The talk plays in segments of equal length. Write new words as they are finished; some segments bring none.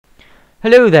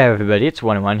Hello there everybody, it's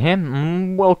 101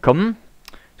 here. Welcome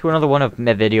to another one of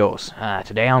my videos.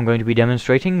 Today I'm going to be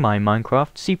demonstrating my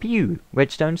Minecraft CPU,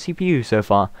 redstone CPU so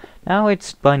far. Now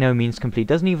it's by no means complete,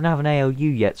 doesn't even have an ALU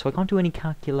yet, so I can't do any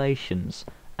calculations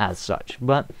as such.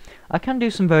 But I can do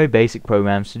some very basic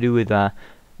programs to do with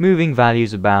moving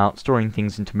values about, storing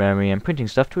things into memory and printing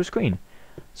stuff to a screen.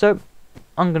 So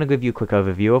I'm going to give you a quick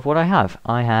overview of what I have.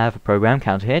 I have a program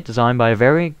counter here designed by a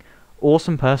very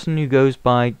awesome person who goes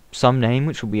by some name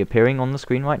which will be appearing on the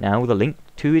screen right now with a link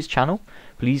to his channel.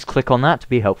 Please click on that to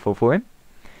be helpful for him.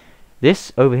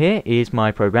 This over here is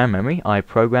my program memory. I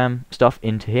program stuff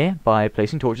into here by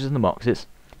placing torches in the boxes.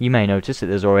 You may notice that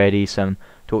there's already some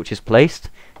torches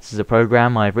placed. This is a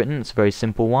program I've written. It's a very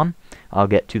simple one. I'll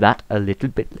get to that a little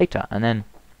bit later. And then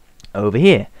over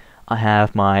here I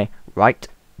have my write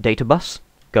data bus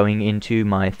going into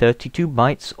my 32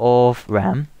 bytes of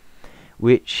RAM,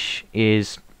 which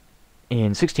is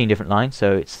in 16 different lines,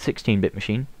 so it's a 16-bit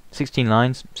machine. 16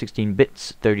 lines, 16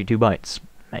 bits, 32 bytes.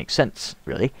 Makes sense,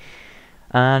 really.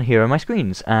 And here are my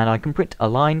screens, and I can print a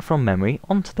line from memory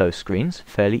onto those screens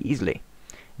fairly easily.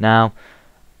 Now,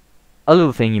 a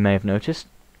little thing you may have noticed,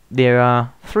 there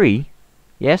are three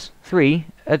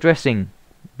addressing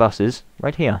buses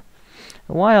right here.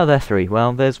 Why are there three?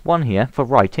 Well, there's one here for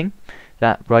writing,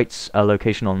 that writes a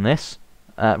location on this,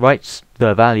 writes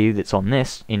the value that's on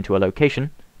this into a location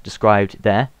described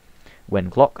there when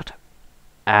clocked,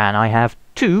 and I have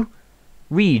two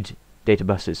read data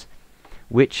buses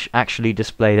which actually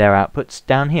display their outputs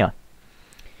down here.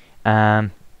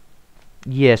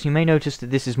 Yes, you may notice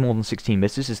that this is more than 16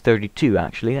 bits. This is 32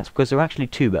 actually. That's because there are actually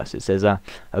two buses. There's a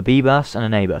B bus and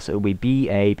an A bus. It will be B,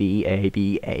 A, B, A,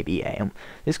 B, A, B, A.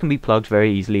 This can be plugged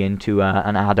very easily into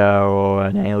an adder or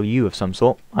an ALU of some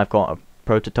sort. I've got a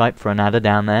prototype for an adder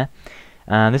down there.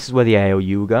 This is where the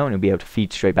ALU will go, and it'll be able to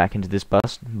feed straight back into this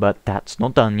bus. But that's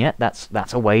not done yet.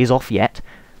 That's a ways off yet.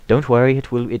 Don't worry,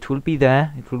 it will be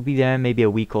there. It will be there in maybe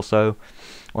a week or so,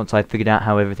 once I've figured out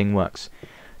how everything works.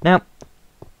 Now,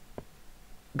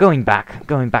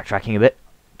 backtracking a bit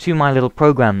to my little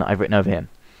program that I've written over here.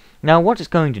 Now, what it's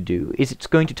going to do is it's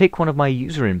going to take one of my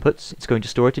user inputs. It's going to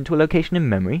store it into a location in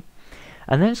memory,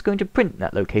 and then it's going to print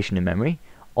that location in memory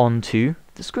onto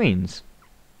the screens.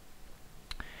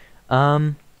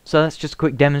 So that's just a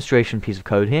quick demonstration piece of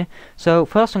code here. So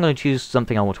first I'm going to choose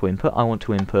something I want to input. I want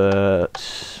to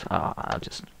input, I'll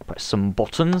just press some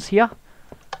buttons here.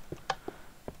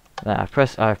 There, I've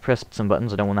pressed some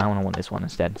buttons. I don't want that one, I want this one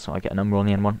instead, so I get a number on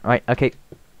the end one. Right, okay.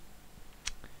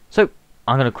 So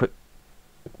I'm going to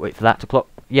wait for that to clock.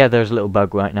 Yeah, there's a little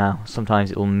bug right now.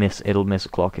 Sometimes it'll miss a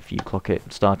clock if you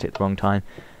start it at the wrong time.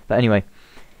 But anyway,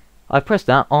 I've pressed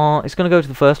that. It's going to go to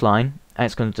the first line, and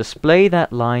it's going to display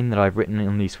that line that I've written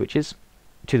on these switches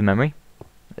to the memory.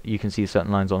 You can see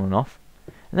certain lines on and off.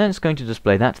 And then it's going to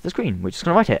display that to the screen, which is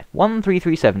going to write here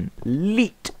 1337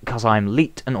 leet, because I'm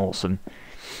leet and awesome.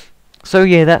 So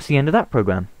yeah, that's the end of that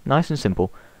program. Nice and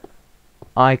simple.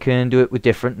 I can do it with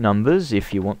different numbers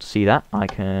if you want to see that. I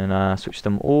can switch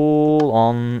them all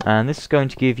on, and this is going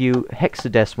to give you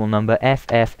hexadecimal number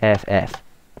FFFF.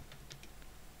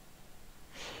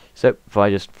 So if I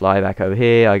just fly back over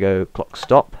here, I go clock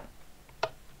stop.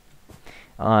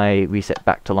 I reset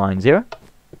back to line 0.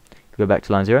 Go back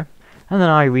to line 0. And then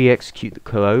I re-execute the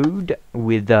code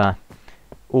with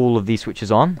all of these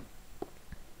switches on.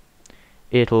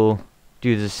 It'll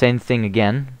do the same thing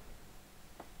again.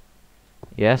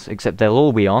 Yes, except they'll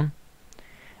all be on.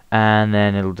 And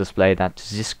then it'll display that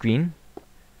to this screen.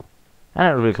 And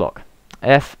it'll re-clock.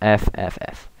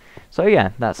 FFFF. So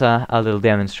yeah, that's a little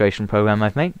demonstration program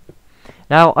I've made.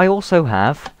 Now I also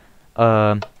have,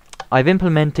 I've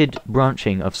implemented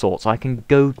branching of sorts. I can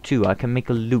make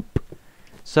a loop.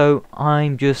 So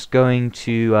I'm just going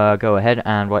to go ahead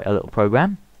and write a little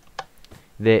program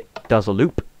that does a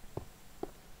loop.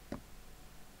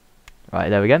 Right,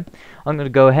 there we go. I'm going to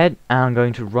go ahead and I'm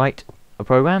going to write a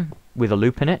program with a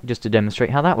loop in it just to demonstrate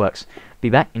how that works. Be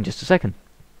back in just a second.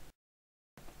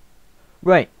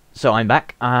 Right, so I'm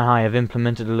back. I have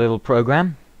implemented a little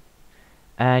program,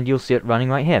 and you'll see it running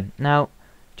right here. Now,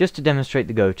 just to demonstrate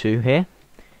the go-to here,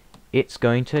 it's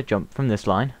going to jump from this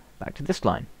line back to this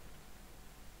line.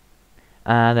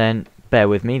 And then, bear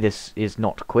with me, this is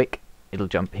not quick. It'll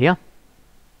jump here.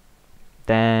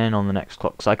 Then, on the next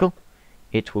clock cycle,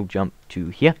 it will jump to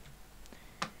here,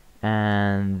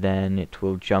 and then it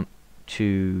will jump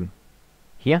to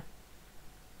here,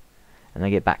 and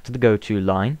then get back to the go-to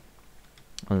line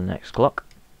on the next clock,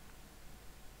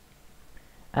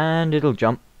 and it'll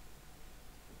jump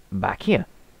back here.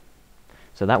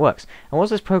 So that works. And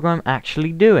what's this program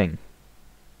actually doing?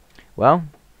 Well,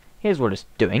 here's what it's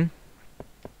doing.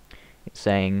 It's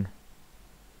saying,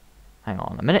 hang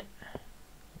on a minute,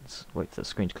 let's wait for the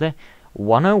screen to clear.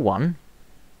 101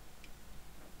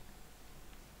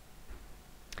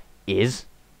 is,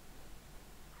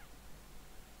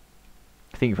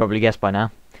 I think you probably guessed by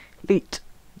now, delete.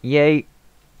 Yay.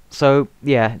 So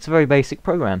yeah, it's a very basic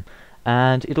program,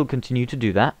 and it'll continue to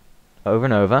do that over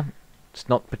and over. It's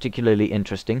not particularly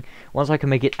interesting. Once I can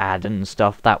make it add and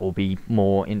stuff, that will be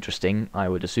more interesting, I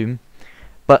would assume.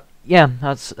 But yeah,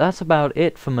 that's about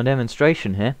it for my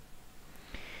demonstration here.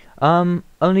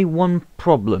 Only one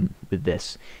problem with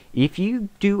this. If you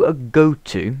do a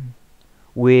goto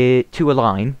to a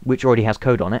line which already has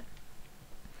code on it,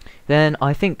 then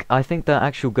I think the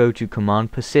actual goto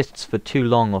command persists for too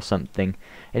long or something.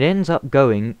 It ends up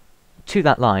going to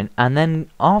that line, and then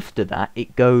after that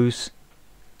it goes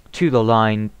to the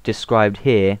line described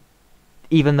here,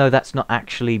 even though that's not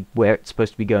actually where it's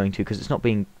supposed to be going to, because it's not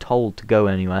being told to go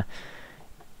anywhere.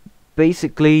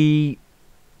 Basically,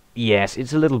 yes,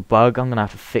 it's a little bug. I'm gonna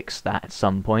have to fix that at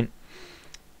some point.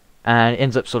 And it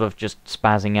ends up sort of just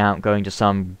spazzing out, going to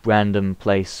some random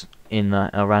place in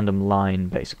a random line,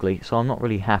 basically. So I'm not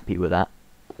really happy with that.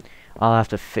 I'll have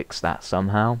to fix that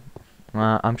somehow.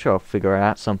 I'm sure I'll figure it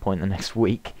out at some point in the next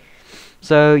week.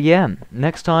 So yeah,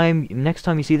 next time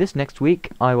you see this, next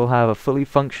week, I will have a fully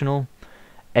functional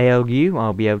ALU.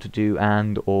 I'll be able to do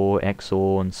AND, OR,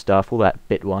 XOR and stuff, all that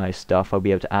bitwise stuff. I'll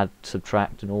be able to add,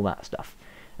 subtract and all that stuff.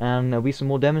 And there'll be some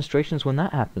more demonstrations when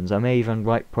that happens. I may even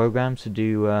write programs to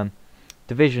do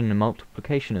division and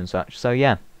multiplication and such. So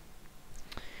yeah.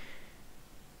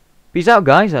 Peace out,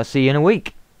 guys. I'll see you in a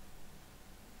week.